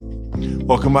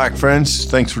Welcome back, friends.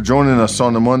 Thanks for joining us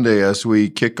on the Monday as we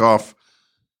kick off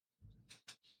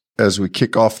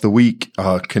the week,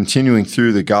 continuing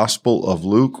through the Gospel of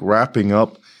Luke, wrapping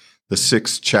up the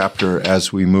 6th chapter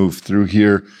as we move through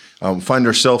here. Find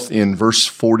ourselves in verse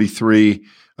 43.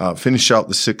 Finish out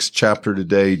the 6th chapter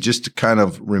today. Just a kind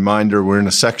of reminder, we're in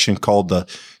a section called the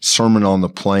Sermon on the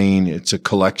Plain. It's a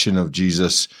collection of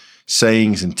Jesus'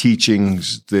 sayings and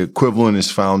teachings. The equivalent is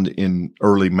found in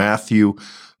early Matthew.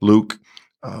 Luke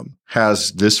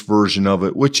has this version of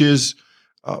it, which is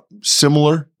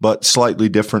similar but slightly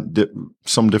different,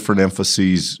 some different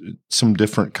emphases, some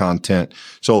different content.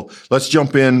 So let's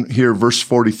jump in here, verse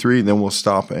 43, and then we'll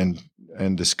stop and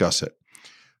discuss it.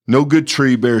 No good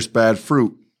tree bears bad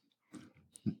fruit,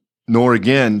 nor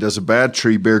again does a bad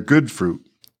tree bear good fruit.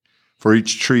 For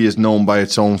each tree is known by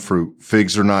its own fruit.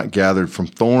 Figs are not gathered from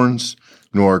thorns,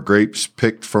 nor are grapes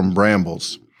picked from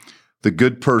brambles. The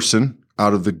good person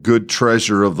out of the good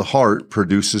treasure of the heart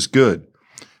produces good.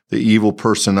 The evil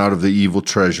person out of the evil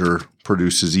treasure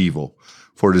produces evil.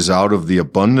 For it is out of the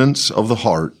abundance of the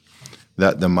heart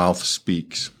that the mouth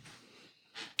speaks.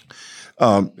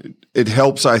 It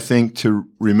helps, I think, to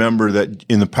remember that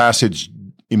in the passage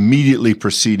immediately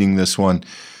preceding this one,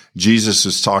 Jesus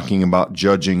is talking about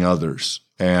judging others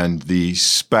and the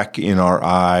speck in our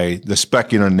eye, the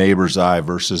speck in our neighbor's eye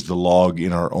versus the log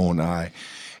in our own eye.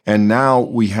 And now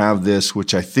we have this,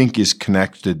 which I think is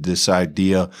connected, this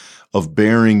idea of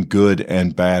bearing good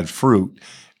and bad fruit.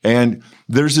 And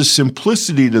there's a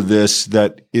simplicity to this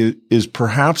that is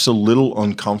perhaps a little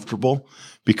uncomfortable,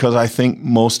 because I think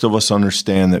most of us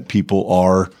understand that people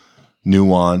are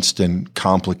nuanced and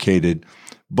complicated.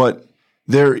 But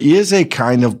there is a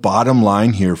kind of bottom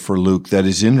line here for Luke that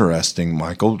is interesting,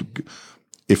 Michael.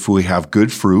 If we have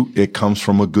good fruit, it comes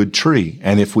from a good tree.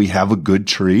 And if we have a good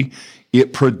tree,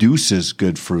 it produces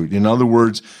good fruit. In other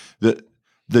words,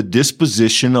 the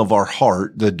disposition of our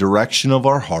heart, the direction of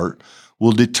our heart,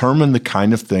 will determine the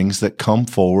kind of things that come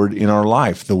forward in our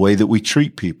life, the way that we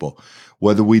treat people,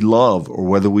 whether we love or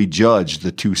whether we judge,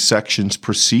 the two sections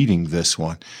preceding this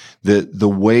one, the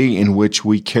way in which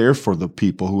we care for the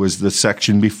people, who is the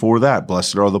section before that,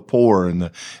 blessed are the poor and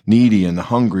the needy and the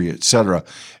hungry, etc.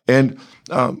 And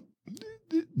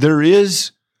there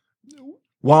is,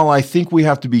 while I think we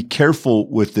have to be careful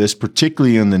with this,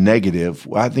 particularly in the negative,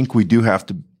 I think we do have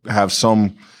to have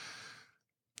some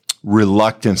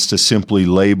reluctance to simply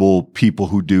label people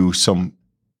who do some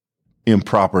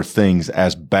improper things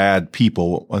as bad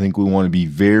people. I think we want to be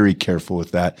very careful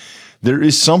with that. There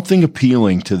is something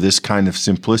appealing to this kind of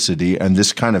simplicity and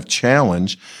this kind of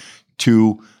challenge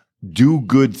to do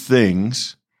good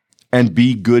things and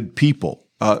be good people.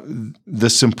 The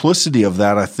simplicity of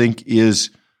that, I think, is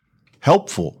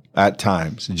helpful at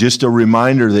times. Just a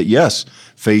reminder that, yes,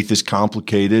 faith is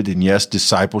complicated, and yes,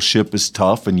 discipleship is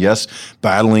tough, and yes,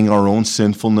 battling our own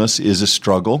sinfulness is a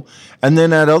struggle. And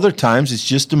then at other times, it's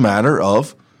just a matter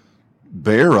of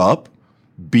bear up,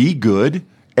 be good,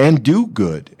 and do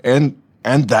good. And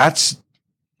that's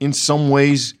in some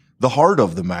ways the heart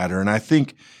of the matter. And I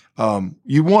think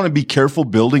you want to be careful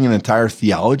building an entire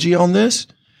theology on this,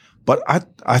 but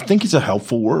I think it's a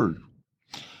helpful word.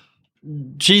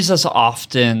 Jesus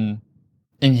often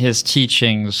in his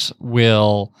teachings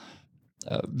will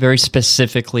very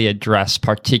specifically address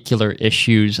particular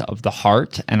issues of the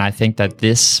heart. And I think that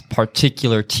this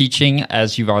particular teaching,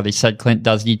 as you've already said, Clint,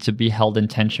 does need to be held in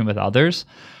tension with others.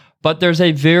 But there's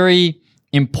a very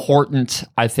important,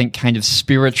 I think, kind of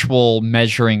spiritual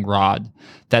measuring rod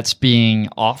that's being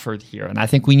offered here. And I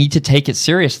think we need to take it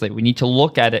seriously. We need to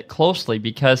look at it closely,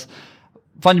 because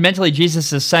fundamentally,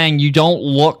 Jesus is saying you don't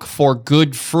look for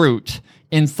good fruit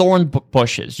in thorn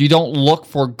bushes. You don't look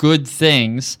for good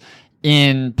things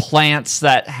in plants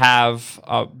that have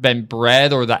been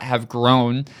bred or that have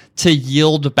grown to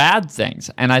yield bad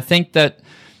things. And I think that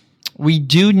we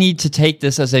do need to take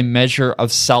this as a measure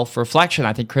of self-reflection.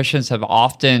 I think Christians have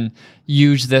often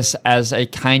used this as a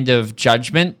kind of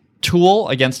judgment tool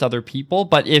against other people.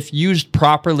 But if used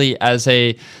properly as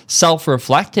a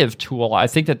self-reflective tool, I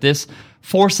think that this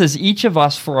forces each of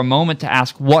us for a moment to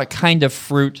ask, what kind of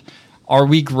fruit are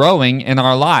we growing in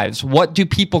our lives? What do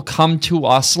people come to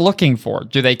us looking for?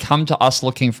 Do they come to us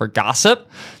looking for gossip?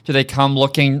 Do they come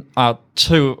looking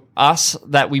to us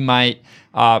that we might,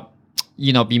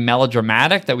 be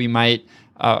melodramatic, that we might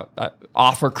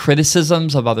offer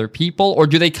criticisms of other people? Or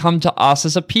do they come to us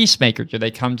as a peacemaker? Do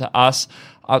they come to us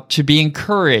to be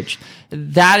encouraged?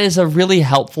 That is a really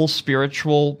helpful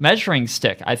spiritual measuring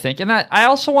stick, I think. And I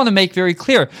also want to make very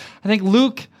clear, I think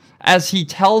Luke, as he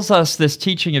tells us this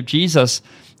teaching of Jesus,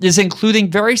 is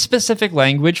including very specific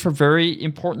language for very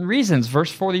important reasons.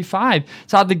 Verse 45,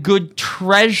 it's out of the good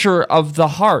treasure of the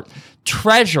heart.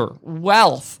 Treasure,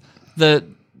 wealth,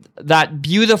 that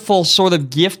beautiful sort of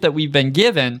gift that we've been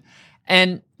given.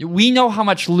 And we know how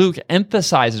much Luke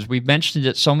emphasizes. We've mentioned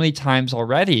it so many times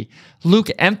already. Luke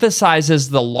emphasizes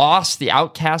the lost, the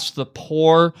outcast, the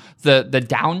poor, the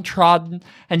downtrodden.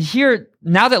 And here,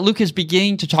 now that Luke is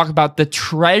beginning to talk about the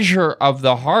treasure of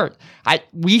the heart,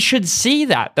 we should see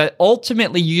that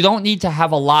ultimately you don't need to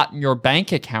have a lot in your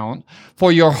bank account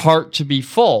for your heart to be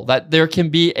full, that there can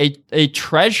be a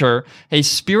treasure, a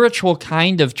spiritual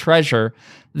kind of treasure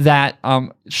that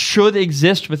should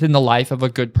exist within the life of a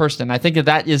good person. And I think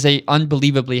that is a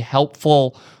unbelievably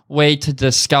helpful way to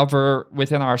discover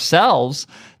within ourselves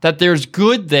that there's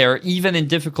good there even in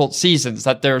difficult seasons,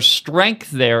 that there's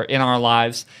strength there in our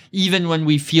lives even when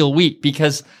we feel weak,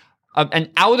 because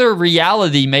an outer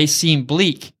reality may seem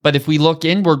bleak, but if we look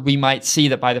inward, we might see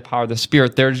that by the power of the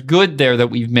Spirit, there's good there that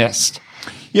we've missed.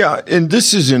 Yeah, and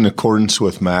this is in accordance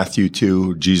with Matthew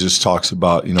too. Jesus talks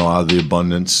about, out of the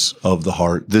abundance of the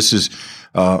heart. This is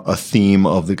a theme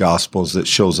of the Gospels that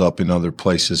shows up in other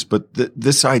places. But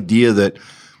this idea that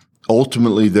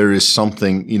ultimately there is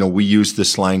something, we use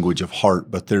this language of heart,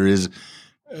 but there is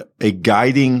a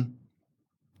guiding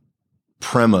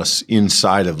premise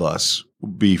inside of us,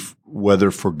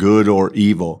 whether for good or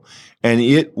evil. And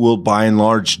it will, by and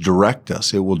large, direct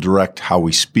us. It will direct how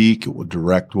we speak. It will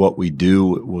direct what we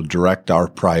do. It will direct our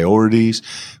priorities.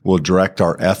 It will direct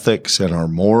our ethics and our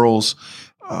morals,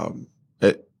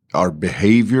 our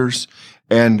behaviors.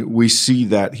 And we see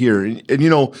that here. And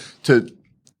to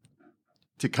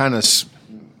kind of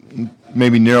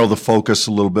maybe narrow the focus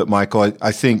a little bit, Michael,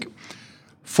 I think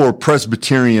for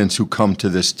Presbyterians who come to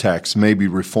this text, maybe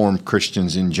Reformed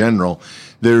Christians in general,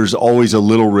 there's always a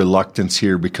little reluctance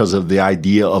here because of the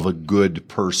idea of a good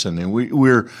person. And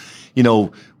we're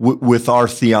with our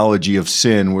theology of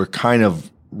sin, we're kind of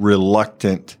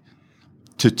reluctant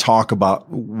to talk about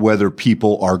whether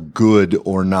people are good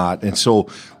or not. And so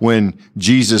when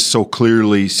Jesus so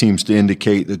clearly seems to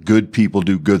indicate that good people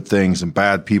do good things and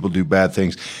bad people do bad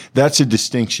things, that's a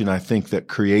distinction, I think, that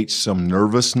creates some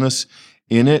nervousness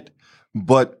in it.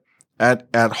 But at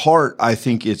heart, I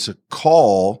think it's a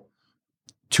call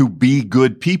to be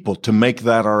good people, to make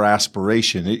that our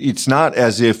aspiration. It's not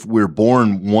as if we're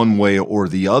born one way or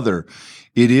the other.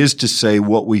 It is to say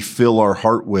what we fill our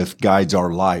heart with guides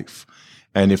our life.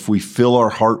 And if we fill our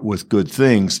heart with good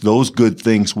things, those good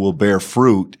things will bear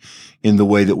fruit in the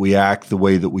way that we act, the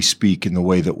way that we speak, and the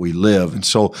way that we live. And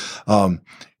so,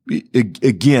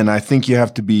 again, I think you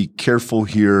have to be careful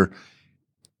here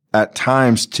at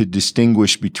times to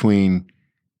distinguish between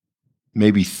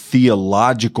maybe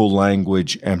theological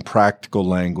language and practical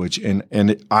language.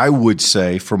 And I would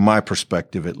say, from my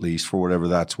perspective at least, for whatever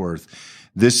that's worth,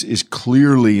 this is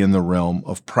clearly in the realm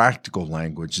of practical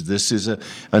language. This is an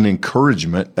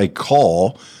encouragement, a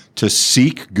call to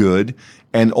seek good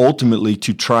and ultimately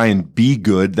to try and be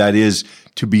good. That is,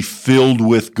 to be filled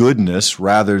with goodness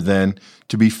rather than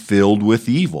to be filled with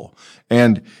evil.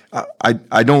 And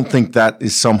I don't think that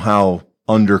is somehow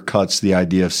undercuts the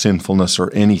idea of sinfulness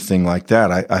or anything like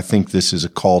that. I think this is a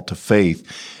call to faith.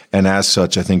 And as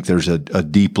such, I think there's a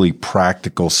deeply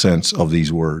practical sense of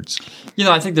these words.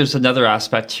 I think there's another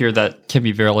aspect here that can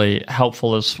be very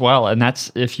helpful as well. And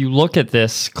that's if you look at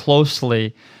this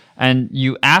closely and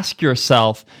you ask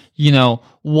yourself,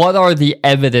 what are the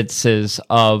evidences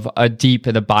of a deep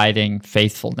and abiding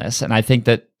faithfulness? And I think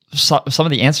that some of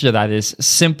the answer to that is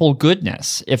simple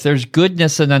goodness. If there's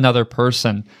goodness in another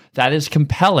person, that is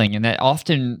compelling, and that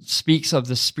often speaks of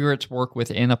the Spirit's work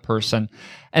within a person.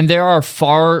 And there are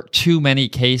far too many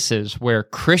cases where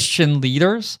Christian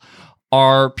leaders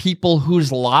are people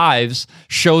whose lives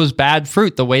shows bad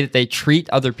fruit, the way that they treat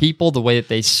other people, the way that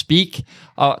they speak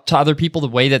to other people, the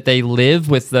way that they live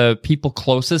with the people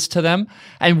closest to them.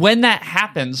 And when that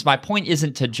happens, my point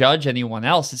isn't to judge anyone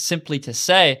else. It's simply to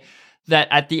say that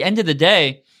at the end of the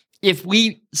day, if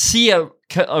we see a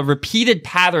repeated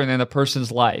pattern in a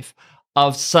person's life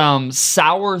of some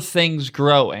sour things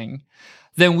growing,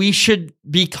 then we should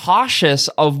be cautious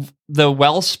of the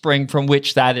wellspring from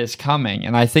which that is coming.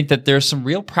 And I think that there's some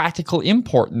real practical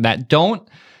import in that. Don't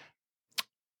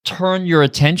turn your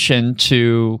attention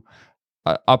to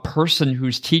a person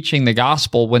who's teaching the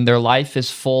gospel when their life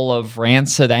is full of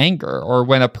rancid anger, or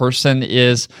when a person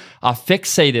is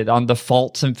fixated on the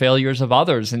faults and failures of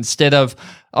others, instead of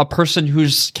a person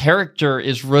whose character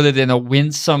is rooted in a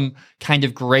winsome kind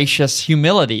of gracious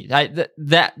humility.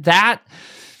 That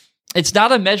it's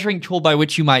not a measuring tool by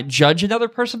which you might judge another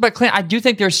person, but Clint, I do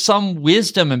think there's some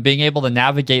wisdom in being able to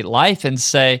navigate life and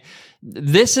say,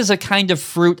 this is a kind of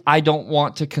fruit I don't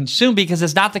want to consume because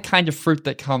it's not the kind of fruit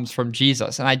that comes from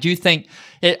Jesus. And I do think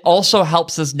it also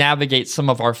helps us navigate some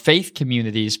of our faith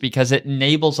communities because it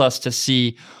enables us to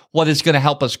see what is going to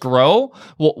help us grow,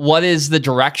 what is the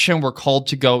direction we're called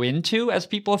to go into as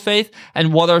people of faith,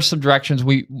 and what are some directions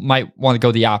we might want to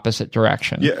go the opposite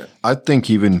direction. Yeah, I think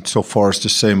even so far as to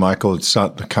say, Michael, it's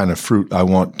not the kind of fruit I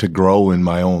want to grow in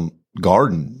my own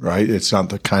garden, right? It's not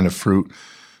the kind of fruit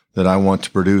that I want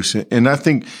to produce. And I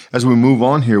think as we move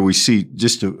on here, we see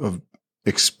just a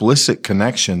explicit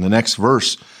connection. The next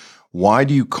verse, why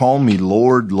do you call me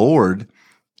Lord, Lord,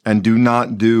 and do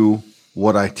not do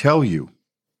what I tell you?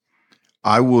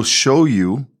 I will show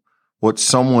you what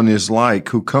someone is like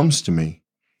who comes to me,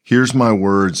 hears my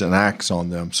words and acts on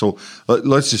them. So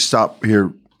let's just stop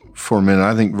here for a minute.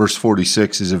 I think verse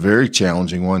 46 is a very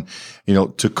challenging one.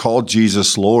 To call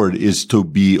Jesus Lord is to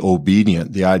be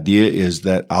obedient. The idea is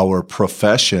that our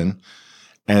profession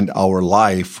and our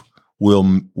life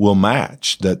will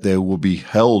match, that they will be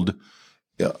held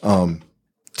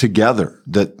together,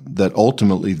 that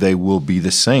ultimately they will be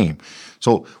the same.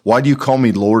 So why do you call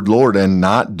me Lord, Lord, and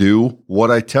not do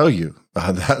what I tell you?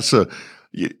 That's a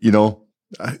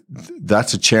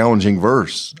challenging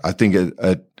verse. I think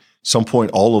at some point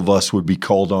all of us would be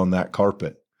called on that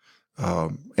carpet,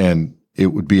 and it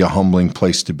would be a humbling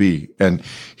place to be. And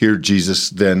here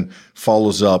Jesus then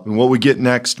follows up. And what we get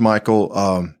next,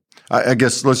 Michael, I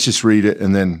guess let's just read it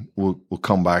and then we'll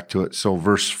come back to it. So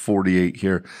verse 48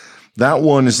 here, that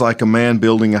one is like a man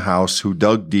building a house who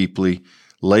dug deeply,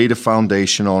 laid a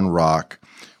foundation on rock.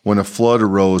 When a flood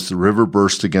arose, the river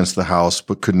burst against the house,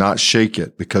 but could not shake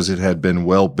it because it had been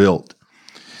well built.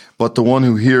 But the one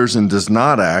who hears and does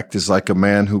not act is like a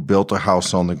man who built a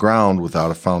house on the ground without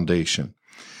a foundation.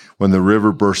 When the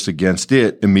river burst against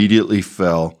it, immediately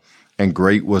fell, and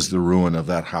great was the ruin of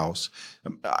that house.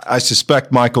 I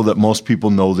suspect, Michael, that most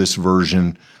people know this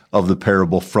version of the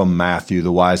parable from Matthew,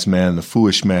 the wise man and the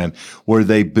foolish man, where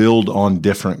they build on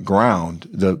different ground,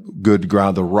 the good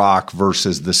ground, the rock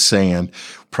versus the sand.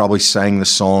 Probably sang the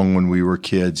song when we were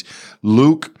kids.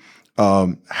 Luke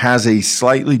has a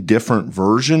slightly different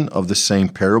version of the same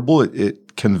parable.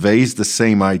 It conveys the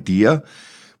same idea,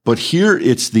 but here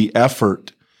it's the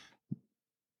effort.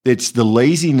 It's the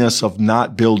laziness of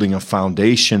not building a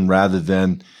foundation rather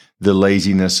than the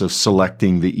laziness of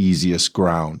selecting the easiest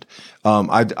ground.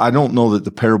 I don't know that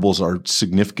the parables are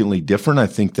significantly different. I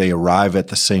think they arrive at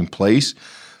the same place,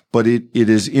 but it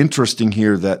is interesting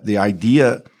here that the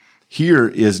idea here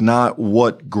is not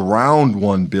what ground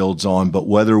one builds on, but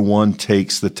whether one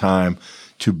takes the time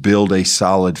to build a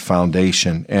solid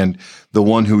foundation. And the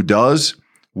one who does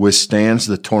withstands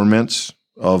the torments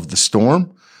of the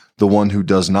storm. The one who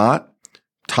does not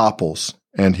topples,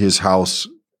 and his house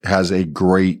has a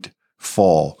great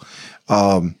fall.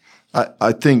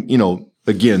 I think,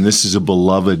 again, this is a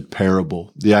beloved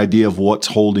parable. The idea of what's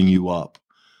holding you up.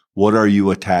 What are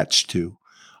you attached to?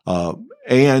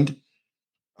 And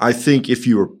I think if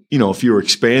you're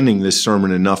expanding this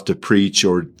sermon enough to preach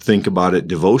or think about it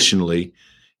devotionally,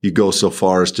 you go so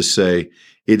far as to say,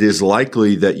 it is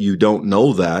likely that you don't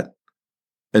know that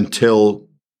until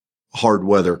hard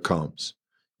weather comes.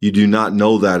 You do not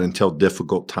know that until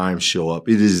difficult times show up.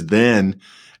 It is then,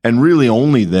 and really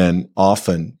only then,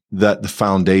 often, that the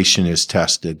foundation is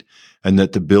tested and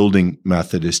that the building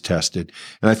method is tested.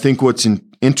 And I think what's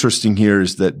interesting here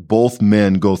is that both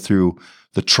men go through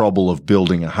the trouble of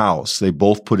building a house. They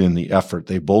both put in the effort.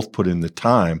 They both put in the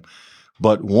time.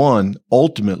 But one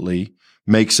ultimately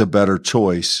makes a better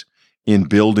choice in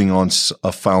building on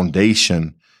a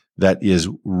foundation that is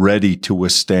ready to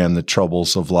withstand the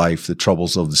troubles of life, the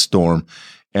troubles of the storm,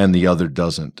 and the other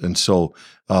doesn't. And so,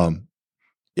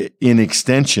 in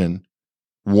extension,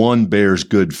 one bears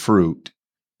good fruit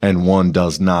and one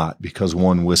does not, because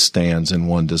one withstands and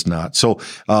one does not. So,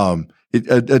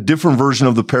 a different version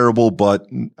of the parable, but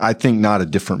I think not a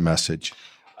different message.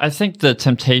 I think the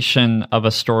temptation of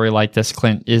a story like this,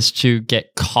 Clint, is to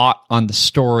get caught on the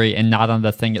story and not on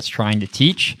the thing it's trying to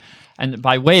teach. And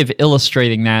by way of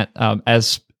illustrating that,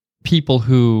 as people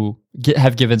who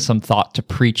have given some thought to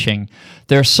preaching,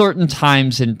 there are certain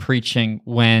times in preaching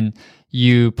when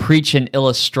you preach an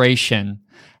illustration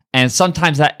And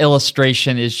sometimes that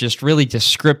illustration is just really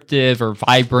descriptive or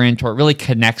vibrant, or it really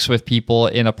connects with people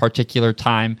in a particular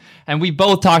time. And we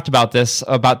both talked about this,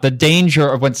 about the danger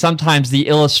of when sometimes the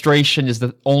illustration is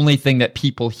the only thing that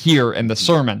people hear in the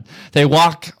sermon. They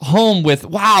walk home with,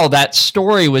 wow, that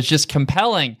story was just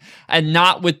compelling, and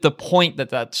not with the point that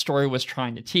that story was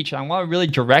trying to teach. And I want to really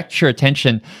direct your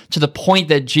attention to the point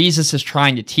that Jesus is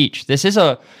trying to teach.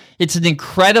 It's an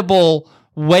incredible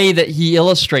way that he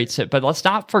illustrates it, but let's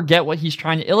not forget what he's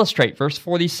trying to illustrate. Verse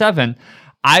 47,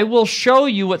 I will show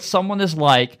you what someone is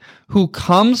like who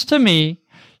comes to me,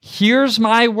 hears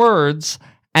my words,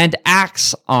 and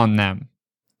acts on them.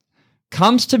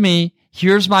 Comes to me,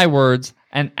 hears my words,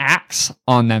 and acts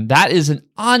on them. That is an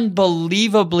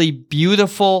unbelievably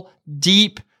beautiful,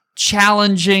 deep,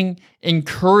 challenging,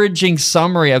 encouraging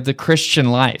summary of the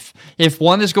Christian life. If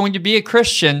one is going to be a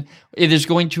Christian, it is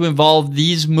going to involve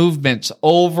these movements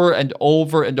over and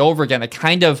over and over again, a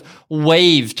kind of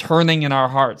wave turning in our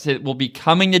hearts. It will be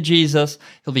coming to Jesus,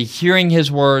 it'll be hearing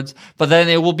his words, but then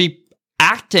it will be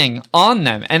acting on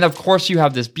them. And of course, you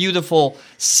have this beautiful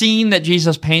scene that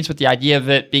Jesus paints with the idea of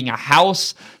it being a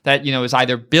house that, is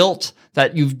either built,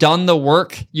 that you've done the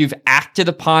work, you've acted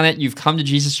upon it, you've come to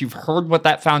Jesus, you've heard what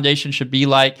that foundation should be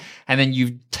like, and then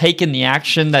you've taken the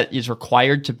action that is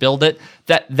required to build it.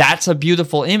 That's a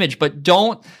beautiful image, but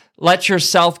don't let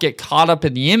yourself get caught up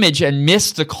in the image and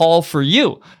miss the call for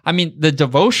you. I mean, the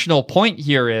devotional point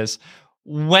here is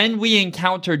when we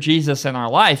encounter Jesus in our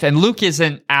life, and Luke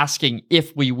isn't asking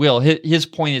if we will, his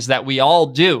point is that we all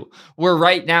do. We're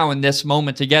right now in this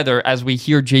moment together as we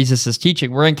hear Jesus' teaching.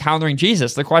 We're encountering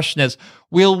Jesus. The question is,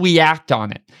 will we act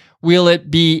on it? Will it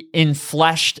be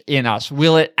enfleshed in us?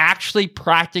 Will it actually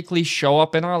practically show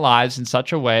up in our lives in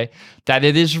such a way that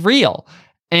it is real?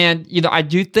 And, I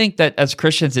do think that as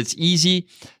Christians, it's easy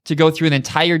to go through an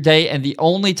entire day, and the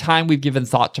only time we've given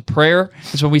thought to prayer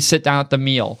is when we sit down at the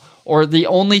meal. Or the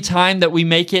only time that we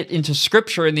make it into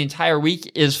Scripture in the entire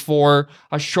week is for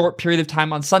a short period of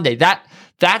time on Sunday.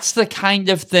 That's the kind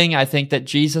of thing I think that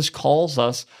Jesus calls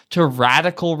us to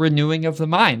radical renewing of the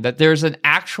mind, that there's an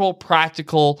actual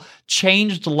practical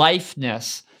changed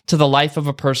lifeness to the life of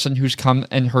a person who's come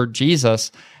and heard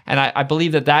Jesus. And I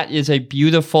believe that is a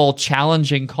beautiful,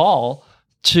 challenging call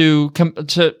to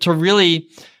really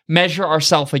measure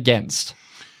ourselves against.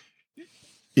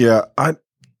 Yeah,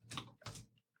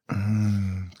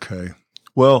 okay.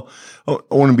 Well, I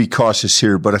want to be cautious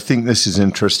here, but I think this is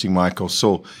interesting, Michael.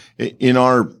 So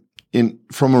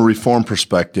from a Reformed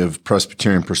perspective,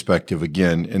 Presbyterian perspective,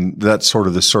 again, and that's sort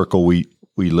of the circle we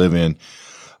live in,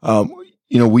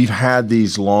 we've had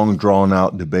these long drawn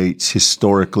out debates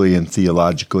historically and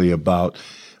theologically about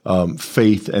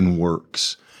faith and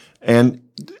works. And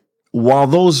while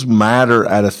those matter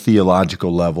at a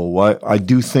theological level, I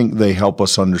do think they help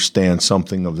us understand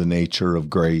something of the nature of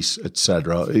grace,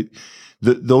 etc.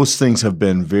 Those things have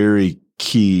been very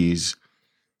keys.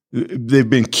 They've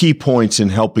been key points in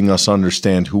helping us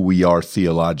understand who we are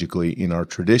theologically in our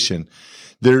tradition.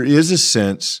 There is a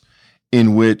sense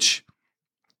in which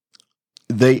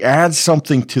they add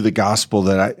something to the gospel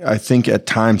that I think at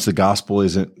times the gospel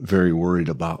isn't very worried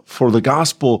about. For the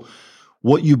gospel,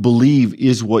 what you believe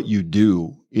is what you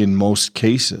do in most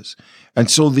cases. And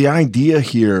so the idea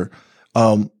here,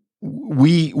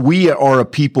 we are a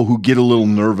people who get a little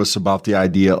nervous about the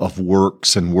idea of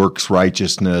works and works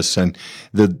righteousness and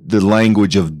the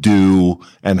language of do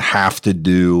and have to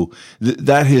do.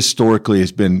 That historically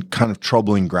has been kind of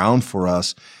troubling ground for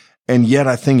us. And yet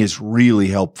I think it's really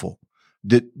helpful.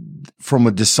 That from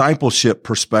a discipleship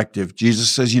perspective, Jesus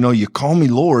says, you call me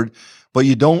Lord, but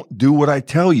you don't do what I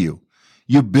tell you.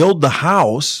 You build the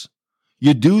house,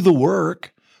 you do the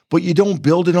work, but you don't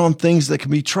build it on things that can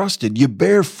be trusted. You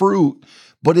bear fruit,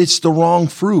 but it's the wrong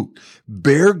fruit.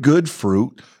 Bear good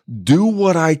fruit, do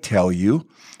what I tell you,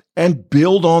 and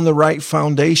build on the right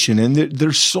foundation. And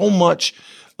there's so much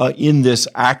in this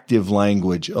active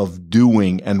language of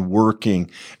doing and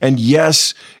working. And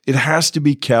yes, it has to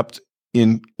be kept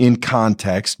in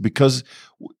context, because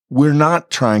we're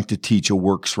not trying to teach a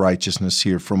works righteousness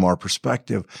here from our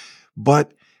perspective,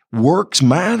 but works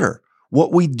matter.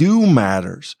 What we do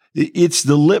matters. It's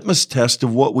the litmus test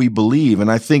of what we believe.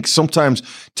 And I think sometimes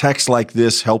texts like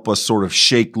this help us sort of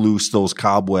shake loose those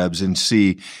cobwebs and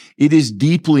see it is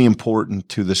deeply important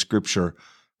to the Scripture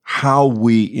how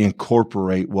we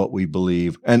incorporate what we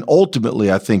believe. And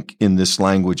ultimately, I think in this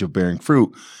language of bearing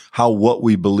fruit, how what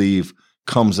we believe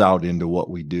comes out into what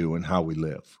we do and how we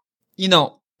live.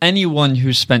 Anyone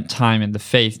who's spent time in the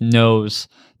faith knows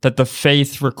that the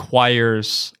faith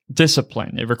requires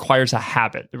discipline. It requires a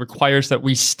habit. It requires that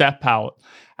we step out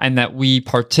and that we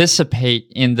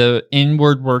participate in the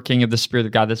inward working of the Spirit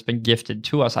of God that's been gifted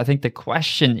to us. I think the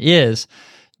question is,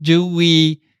 do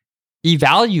we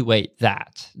evaluate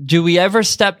that? Do we ever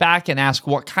step back and ask,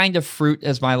 what kind of fruit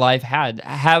has my life had?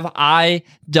 Have I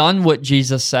done what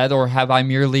Jesus said, or have I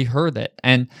merely heard it?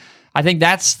 And I think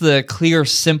that's the clear,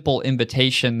 simple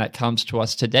invitation that comes to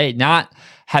us today. Not,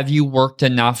 have you worked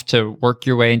enough to work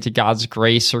your way into God's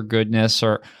grace or goodness,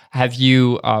 or have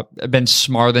you been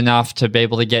smart enough to be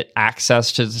able to get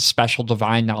access to the special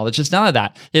divine knowledge? It's none of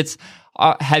that. It's,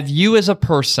 have you as a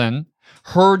person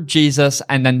heard Jesus,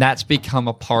 and then that's become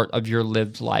a part of your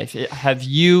lived life? Have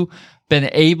you been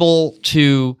able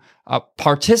to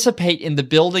participate in the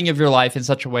building of your life in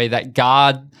such a way that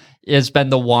God has been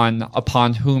the one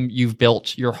upon whom you've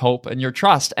built your hope and your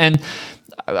trust? And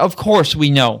of course, we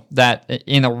know that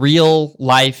in a real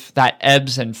life that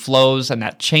ebbs and flows and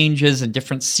that changes, and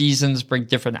different seasons bring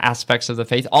different aspects of the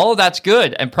faith. All of that's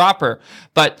good and proper,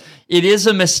 but it is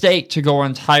a mistake to go our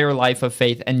entire life of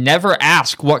faith and never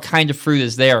ask, what kind of fruit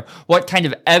is there? What kind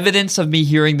of evidence of me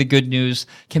hearing the good news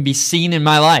can be seen in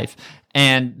my life?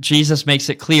 And Jesus makes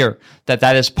it clear that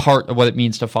that is part of what it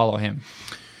means to follow him.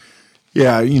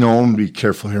 Yeah, I want to be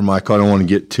careful here, Michael. I don't want to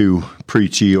get too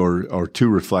preachy or too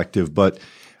reflective, but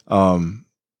done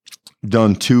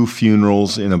 2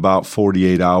 funerals in about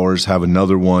 48 hours, have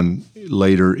another one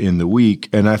later in the week.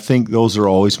 And I think those are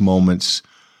always moments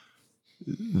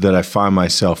that I find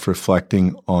myself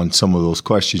reflecting on some of those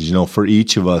questions. For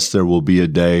each of us, there will be a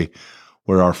day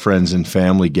where our friends and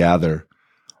family gather,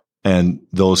 and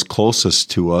those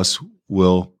closest to us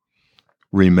will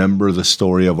remember the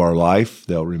story of our life.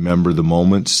 They'll remember the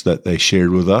moments that they shared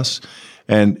with us.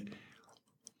 And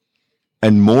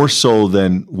more so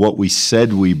than what we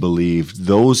said we believed,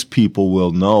 those people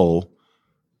will know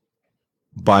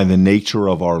by the nature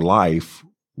of our life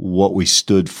what we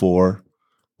stood for,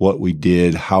 what we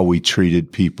did, how we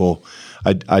treated people.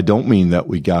 I don't mean that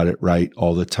we got it right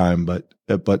all the time,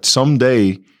 but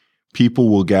someday people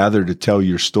will gather to tell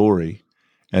your story.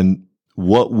 And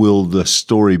what will the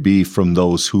story be from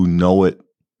those who know it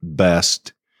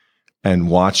best and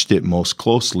watched it most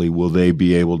closely? Will they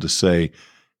be able to say,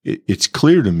 it's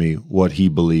clear to me what he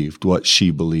believed, what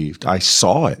she believed. I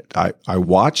saw it. I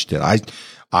watched it.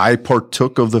 I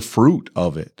partook of the fruit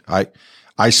of it.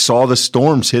 I saw the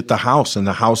storms hit the house and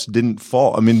the house didn't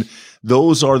fall. I mean,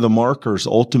 those are the markers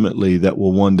ultimately that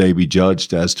will one day be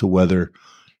judged as to whether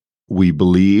we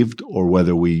believed or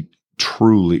whether we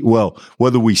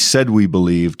whether we said we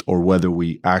believed or whether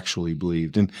we actually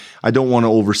believed. And I don't want to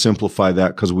oversimplify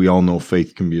that, because we all know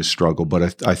faith can be a struggle,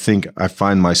 but I think I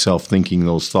find myself thinking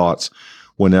those thoughts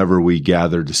whenever we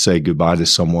gather to say goodbye to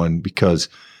someone, because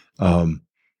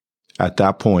at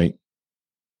that point,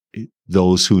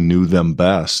 those who knew them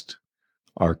best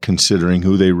are considering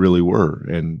who they really were.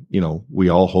 And, we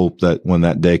all hope that when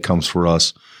that day comes for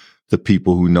us, the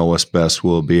people who know us best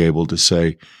will be able to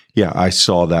say, yeah, I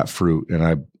saw that fruit,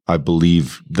 and I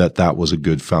believe that was a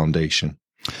good foundation.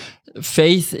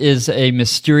 Faith is a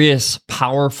mysterious,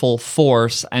 powerful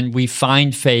force, and we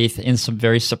find faith in some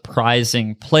very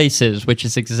surprising places, which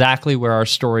is exactly where our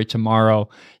story tomorrow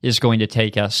is going to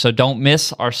take us. So don't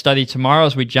miss our study tomorrow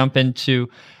as we jump into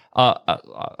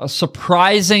a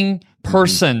surprising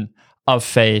person of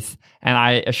faith. And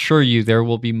I assure you, there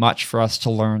will be much for us to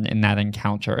learn in that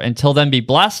encounter. Until then, be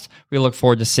blessed. We look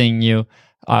forward to seeing you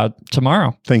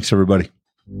tomorrow. Thanks, everybody.